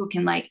you, who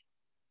can like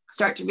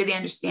start to really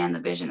understand the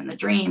vision and the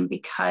dream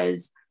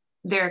because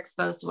they're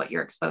exposed to what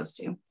you're exposed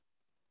to.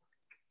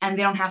 And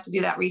they don't have to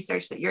do that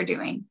research that you're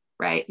doing,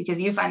 right? Because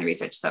you find the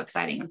research so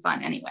exciting and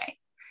fun anyway.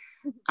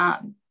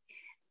 And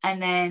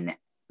then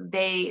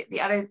the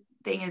other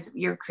thing is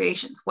your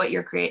creations, what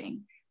you're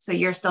creating. So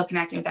you're still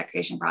connecting with that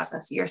creation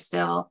process. You're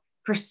still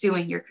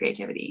pursuing your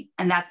creativity,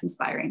 and that's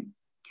inspiring.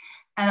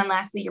 And then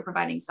lastly, you're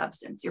providing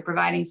substance. You're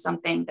providing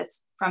something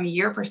that's from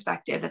your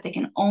perspective that they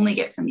can only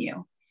get from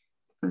you,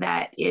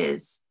 that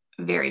is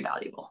very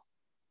valuable,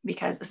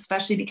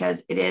 especially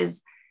because it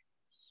is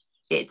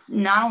it's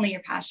not only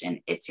your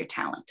passion, it's your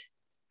talent.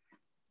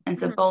 And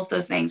so both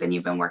those things, and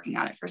you've been working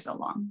on it for so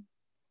long.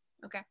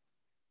 Okay.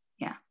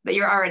 Yeah. But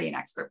you're already an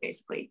expert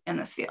basically in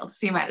this field.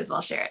 So you might as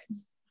well share it.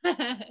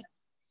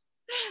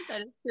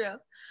 That is true.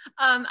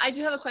 I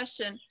do have a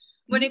question.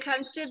 When it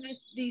comes to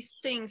these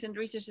things and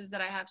resources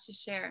that I have to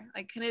share,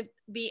 like, can it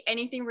be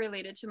anything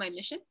related to my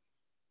mission?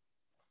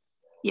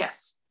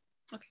 Yes.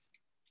 Okay.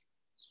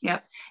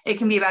 Yep. It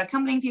can be about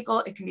accompanying people.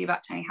 It can be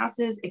about tiny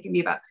houses. It can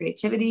be about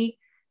creativity.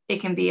 It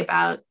can be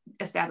about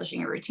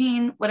establishing a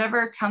routine,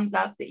 whatever comes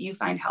up that you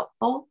find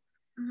helpful,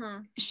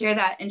 share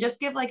that, and just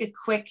give like a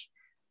quick,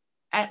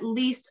 at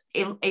least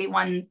a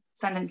one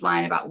sentence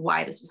line about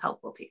why this was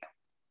helpful to you.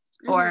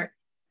 Or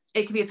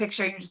it could be a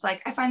picture. You're just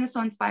like, I find this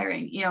so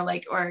inspiring, you know,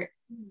 like, or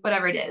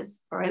whatever it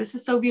is, or this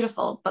is so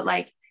beautiful, but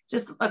like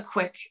just a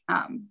quick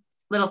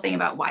little thing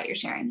about why you're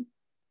sharing.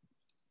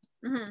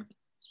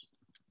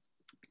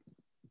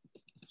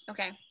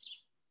 Okay.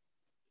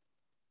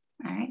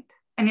 All right.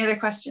 Any other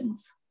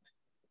questions?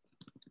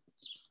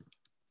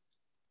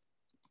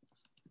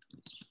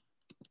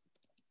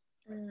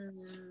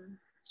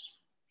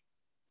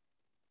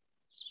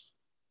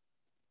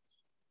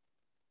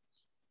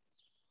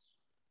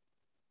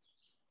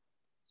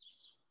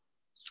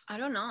 I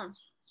don't know.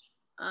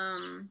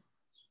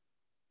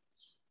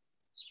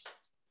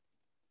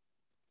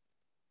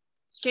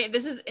 Okay,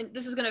 this is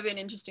going to be an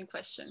interesting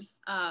question.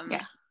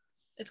 Yeah.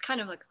 It's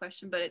kind of like a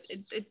question, but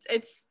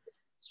it's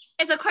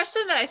a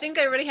question that I think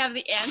I already have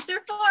the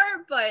answer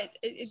for, but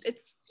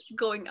it's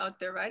going out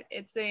there, right?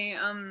 It's a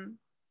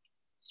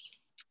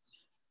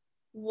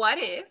what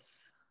if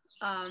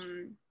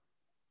I'm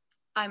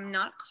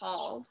not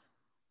called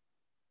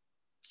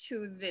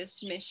to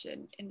this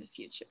mission in the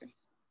future?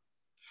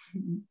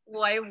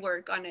 Why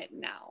work on it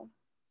now?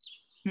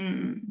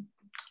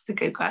 It's a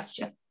good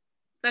question.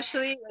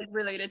 Especially like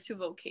related to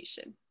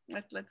vocation.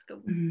 Let's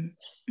go.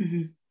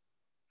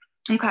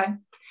 Okay.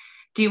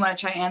 Do you want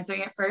to try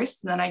answering it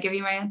first, and then I give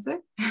you my answer?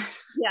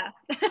 Yeah.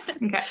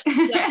 Okay.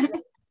 Yeah.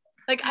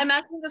 Like, I'm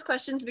asking those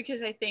questions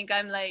because I think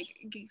I'm like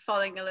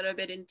falling a little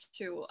bit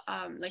into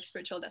like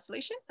spiritual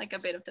desolation, like a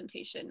bit of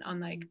temptation on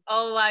like,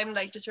 oh, I'm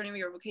like discerning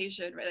your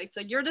vocation, right? Like, it's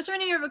like you're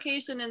discerning your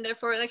vocation, and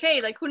therefore like,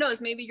 hey, like, who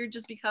knows, maybe you're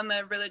just become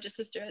a religious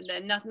sister, and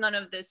then none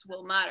of this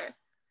will matter.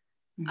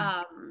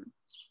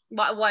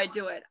 Why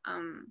do it?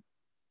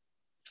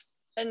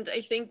 And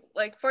I think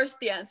like first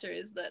the answer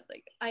is that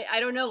like I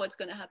don't know what's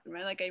going to happen,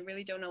 right? Like, I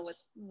really don't know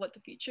what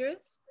the future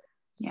is.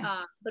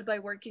 Yeah. But by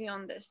working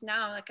on this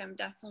now, like, I'm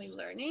definitely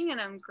learning and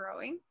I'm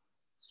growing.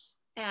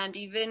 And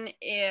even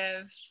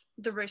if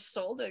the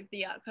result, like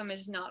the outcome,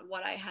 is not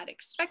what I had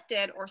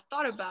expected or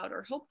thought about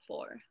or hoped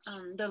for,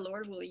 the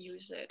Lord will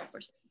use it for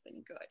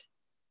something good,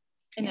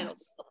 and it'll be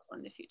helpful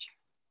in the future.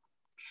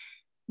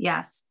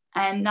 Yes.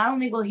 And not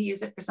only will he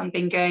use it for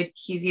something good,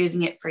 he's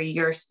using it for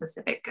your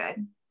specific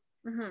good.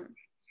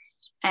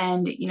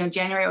 And, you know,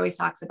 January always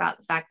talks about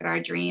the fact that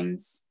our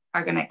dreams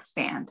are going to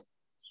expand.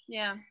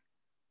 Yeah.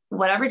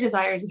 Whatever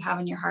desires you have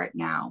in your heart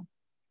now,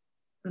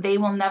 they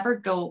will never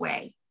go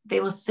away.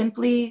 They will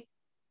simply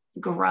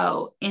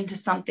grow into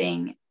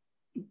something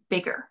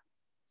bigger.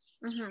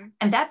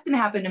 And that's going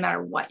to happen no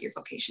matter what your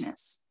vocation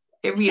is.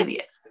 It really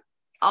is.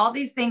 All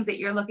these things that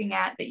you're looking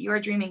at, that you're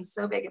dreaming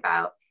so big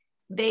about,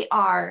 they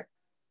are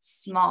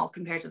small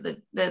compared to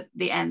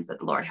the ends that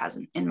the Lord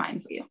has in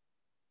mind for you.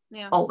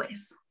 Yeah.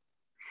 Always.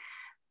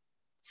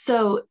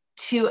 So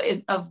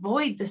to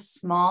avoid the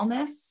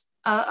smallness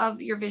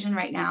of your vision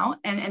right now,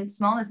 and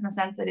smallness in the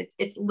sense that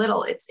it's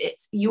little,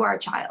 it's you are a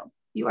child.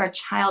 You are a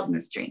child in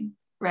this dream,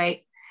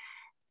 right?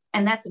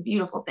 And that's a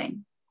beautiful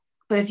thing.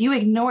 But if you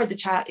ignore the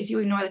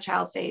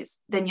child phase,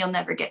 then you'll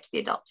never get to the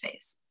adult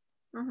phase.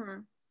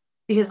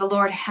 Because the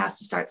Lord has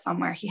to start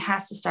somewhere. He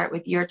has to start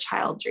with your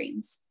child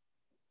dreams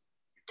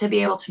to be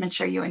able to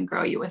mature you and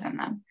grow you within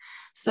them.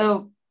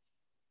 So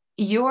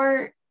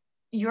your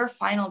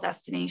final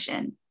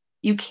destination,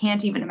 you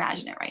can't even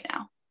imagine it right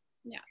now.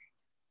 Yeah.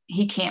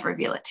 He can't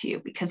reveal it to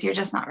you because you're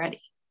just not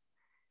ready,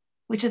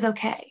 which is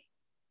okay.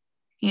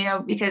 You know,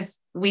 because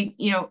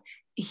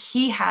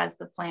he has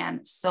the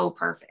plan so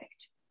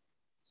perfect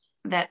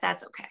that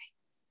that's okay.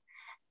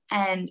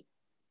 And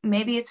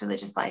maybe it's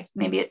religious life,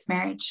 maybe it's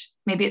marriage,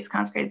 maybe it's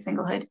consecrated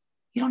singlehood.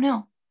 You don't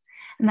know.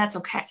 And that's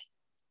okay.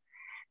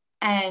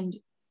 And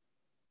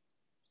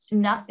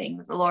nothing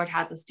that the Lord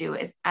has us do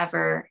is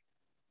ever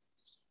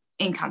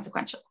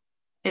inconsequential.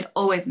 It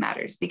always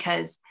matters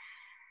because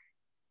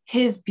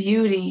his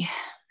beauty,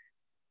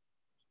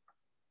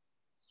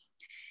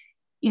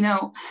 you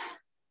know,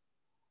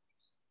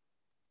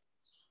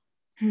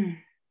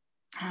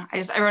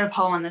 I wrote a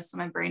poem on this, so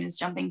my brain is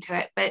jumping to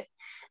it, but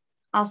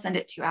I'll send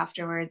it to you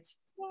afterwards.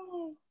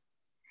 Yay.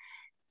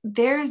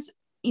 There's,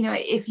 you know,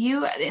 if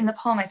you, in the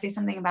poem, I say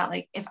something about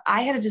like, if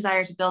I had a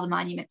desire to build a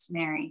monument to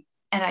Mary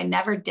and I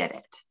never did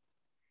it,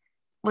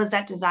 was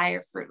that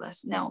desire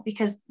fruitless? No,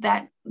 because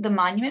the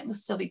monument will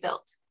still be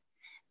built.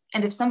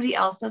 And if somebody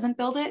else doesn't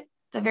build it,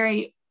 the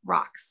very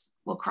rocks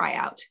will cry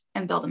out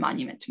and build a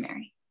monument to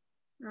Mary.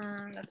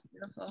 That's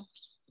beautiful.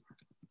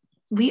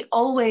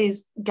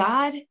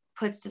 God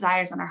puts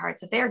desires on our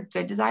hearts. If they are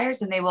good desires,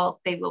 then they will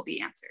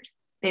be answered.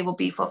 They will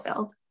be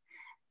fulfilled.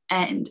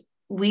 And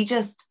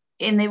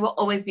they will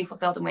always be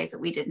fulfilled in ways that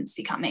we didn't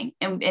see coming,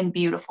 in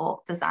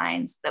beautiful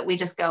designs that we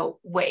just go,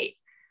 wait,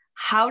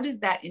 how does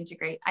that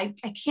integrate? I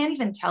can't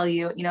even tell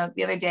you,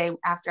 the other day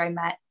after I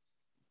met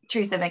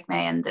Teresa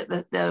McMahon,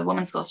 the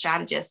women's school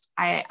strategist,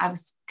 I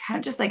was kind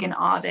of just like in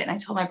awe of it. And I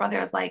told my brother,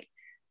 I was like,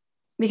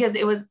 because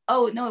it was,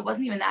 oh no, it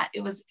wasn't even that.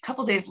 It was a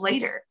couple days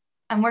later.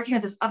 I'm working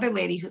with this other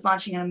lady who's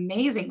launching an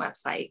amazing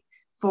website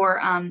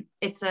for,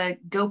 it's a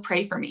Go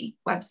Pray For Me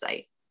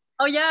website.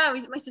 Oh yeah,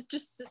 my sister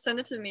sent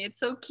it to me. It's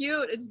so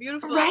cute. It's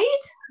beautiful. Right?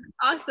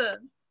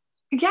 Awesome.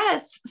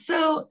 Yes.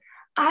 So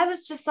I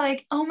was just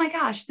like, oh my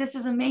gosh, this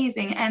is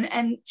amazing.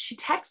 And she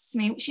texts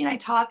me, she and I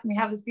talk, and we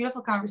have this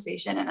beautiful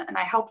conversation, and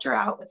I helped her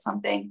out with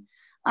something.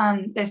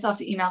 I still have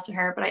to email to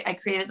her, but I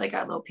created like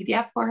a little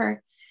PDF for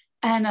her.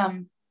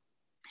 And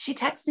she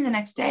texts me the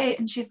next day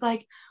and she's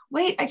like,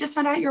 wait, I just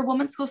found out you're a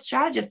women's school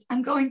strategist.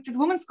 I'm going through the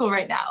women's school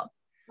right now.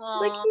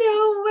 Like,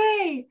 no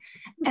way.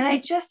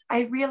 And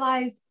I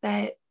realized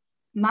that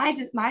my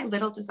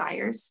little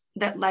desires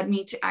that led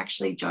me to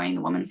actually joining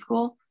the women's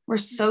school were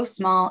so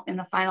small in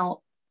the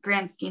final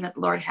grand scheme that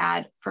the Lord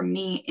had for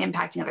me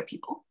impacting other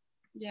people.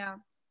 Yeah.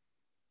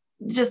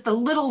 Just the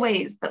little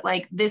ways that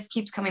like this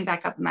keeps coming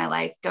back up in my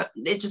life.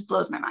 It just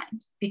blows my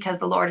mind, because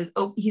the Lord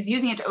he's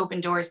using it to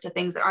open doors to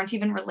things that aren't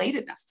even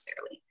related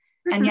necessarily.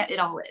 And yet it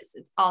all is.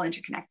 It's all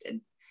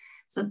interconnected.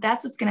 So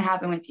that's what's going to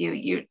happen with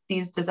you.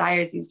 These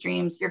desires, these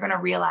dreams, you're going to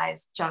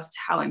realize just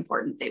how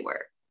important they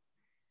were.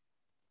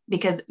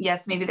 Because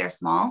yes, maybe they're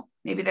small,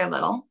 maybe they're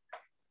little,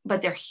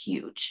 but they're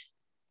huge.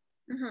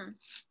 Mm-hmm.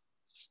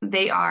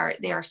 They are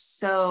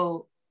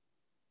so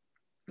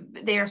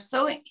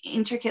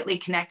intricately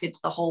connected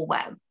to the whole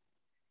web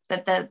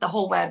that the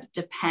whole web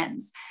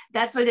depends.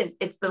 That's what it is.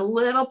 It's the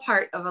little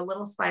part of a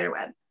little spider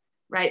web,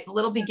 right? It's a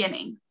little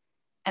beginning.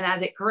 And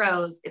as it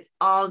grows, it's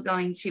all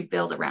going to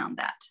build around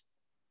that.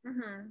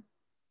 Mm-hmm.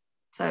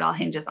 So it all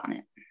hinges on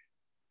it.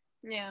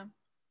 Yeah.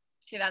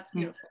 Okay, that's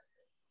beautiful.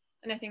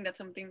 And I think that's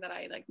something that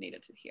I like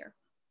needed to hear.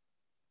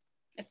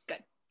 It's good.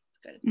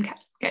 It's good.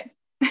 Okay, good.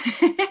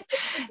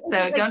 So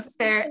like, don't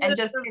despair, and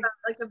just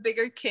like a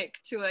bigger kick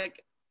to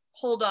like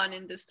hold on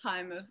in this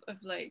time of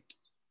like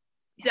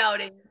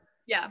doubting.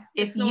 Yeah.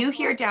 If you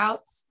hear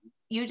doubts,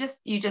 you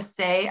just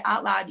say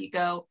out loud, you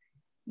go,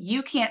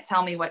 you can't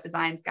tell me what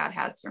designs God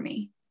has for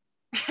me.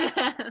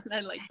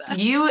 I like that.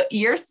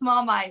 Your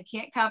small mind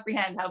can't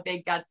comprehend how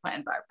big God's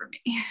plans are for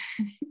me.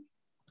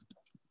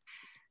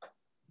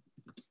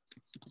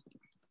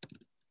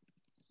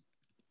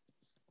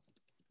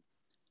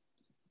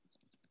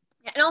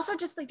 And also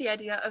just like the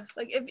idea of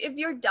like, if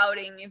you're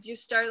doubting, if you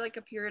start like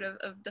a period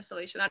of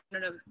desolation, I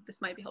don't know if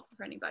this might be helpful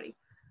for anybody.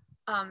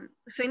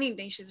 Saint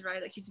Ignatius,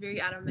 right? Like he's very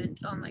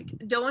adamant on like,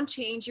 don't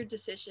change your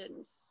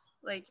decisions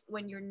like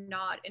when you're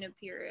not in a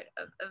period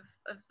of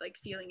like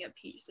feeling at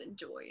peace and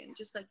joy and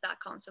just like that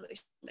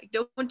consolation. Like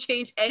don't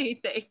change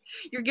anything.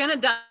 You're gonna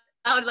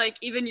doubt like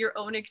even your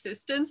own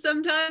existence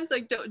sometimes.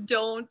 Like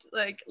don't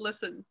like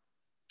listen.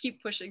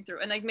 Keep pushing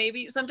through, and like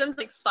maybe sometimes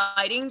like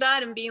fighting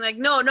that and being like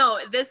no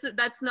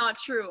that's not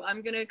true,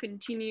 I'm gonna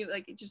continue,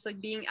 like just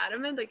like being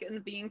adamant like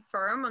and being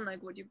firm on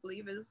like what you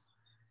believe is,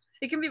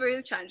 it can be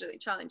very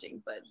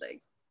challenging, but like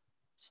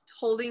just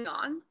holding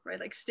on, right,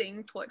 like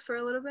staying put for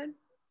a little bit,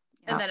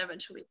 and then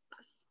eventually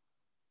pass.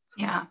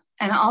 Yeah.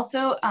 And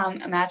also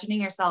imagining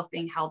yourself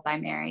being held by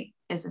Mary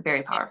is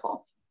very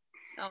powerful.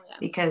 Oh yeah,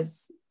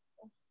 because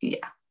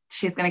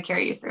she's gonna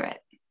carry you through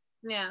it.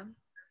 Yeah.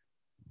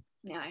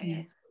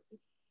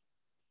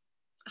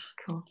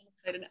 Cool.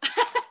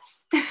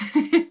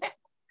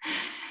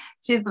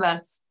 She's the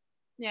best.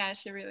 Yeah,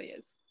 she really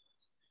is.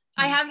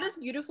 I have this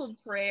beautiful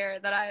prayer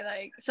that I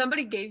like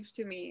somebody gave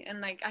to me,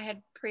 and like I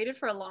had prayed it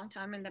for a long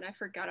time and then I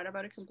forgot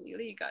about it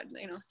completely. It got,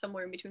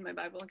 somewhere in between my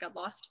Bible, it got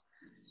lost.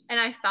 And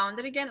I found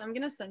it again. I'm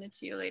gonna send it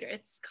to you later.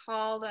 It's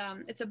called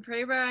it's a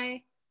prayer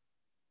by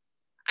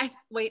I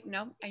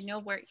know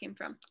where it came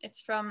from.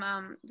 It's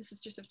from the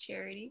Sisters of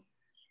Charity.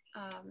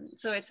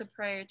 So it's a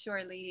prayer to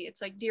Our Lady.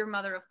 It's like, Dear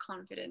Mother of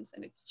Confidence,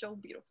 and it's so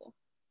beautiful.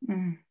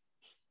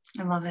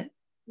 I love it.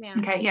 Yeah.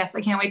 Okay. Yes,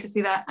 I can't wait to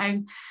see that.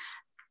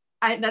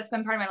 That's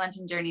been part of my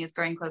Lenten journey, is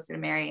growing closer to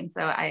Mary, and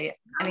so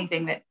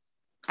anything that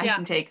I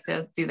can take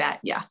to do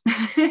that. Yeah.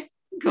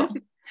 Cool.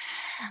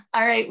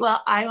 All right.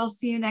 Well, I will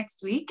see you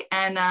next week,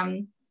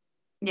 and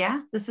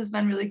this has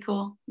been really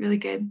cool, really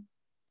good.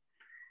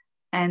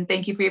 And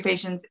thank you for your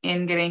patience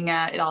in getting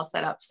it all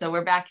set up. So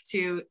we're back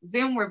to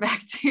Zoom. We're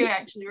back to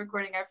actually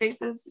recording our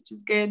faces, which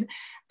is good,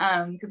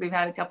 because we've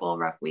had a couple of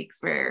rough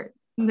weeks where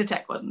the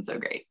tech wasn't so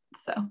great.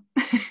 So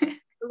the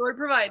Lord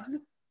provides.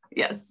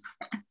 Yes.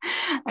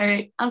 All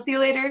right. I'll see you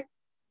later.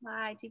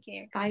 Bye. Take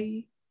care.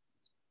 Bye.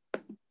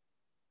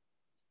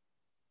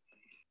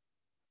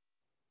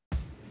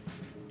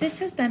 This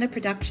has been a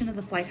production of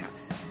The Flight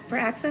House. For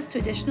access to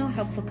additional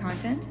helpful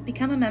content,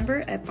 become a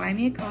member at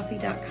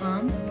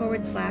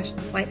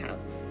buymeacoffee.com/The Flight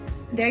House.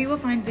 There you will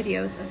find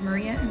videos of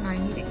Maria and my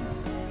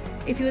meetings.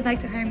 If you would like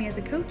to hire me as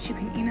a coach, you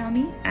can email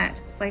me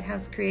at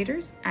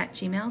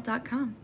flighthousecreators@gmail.com.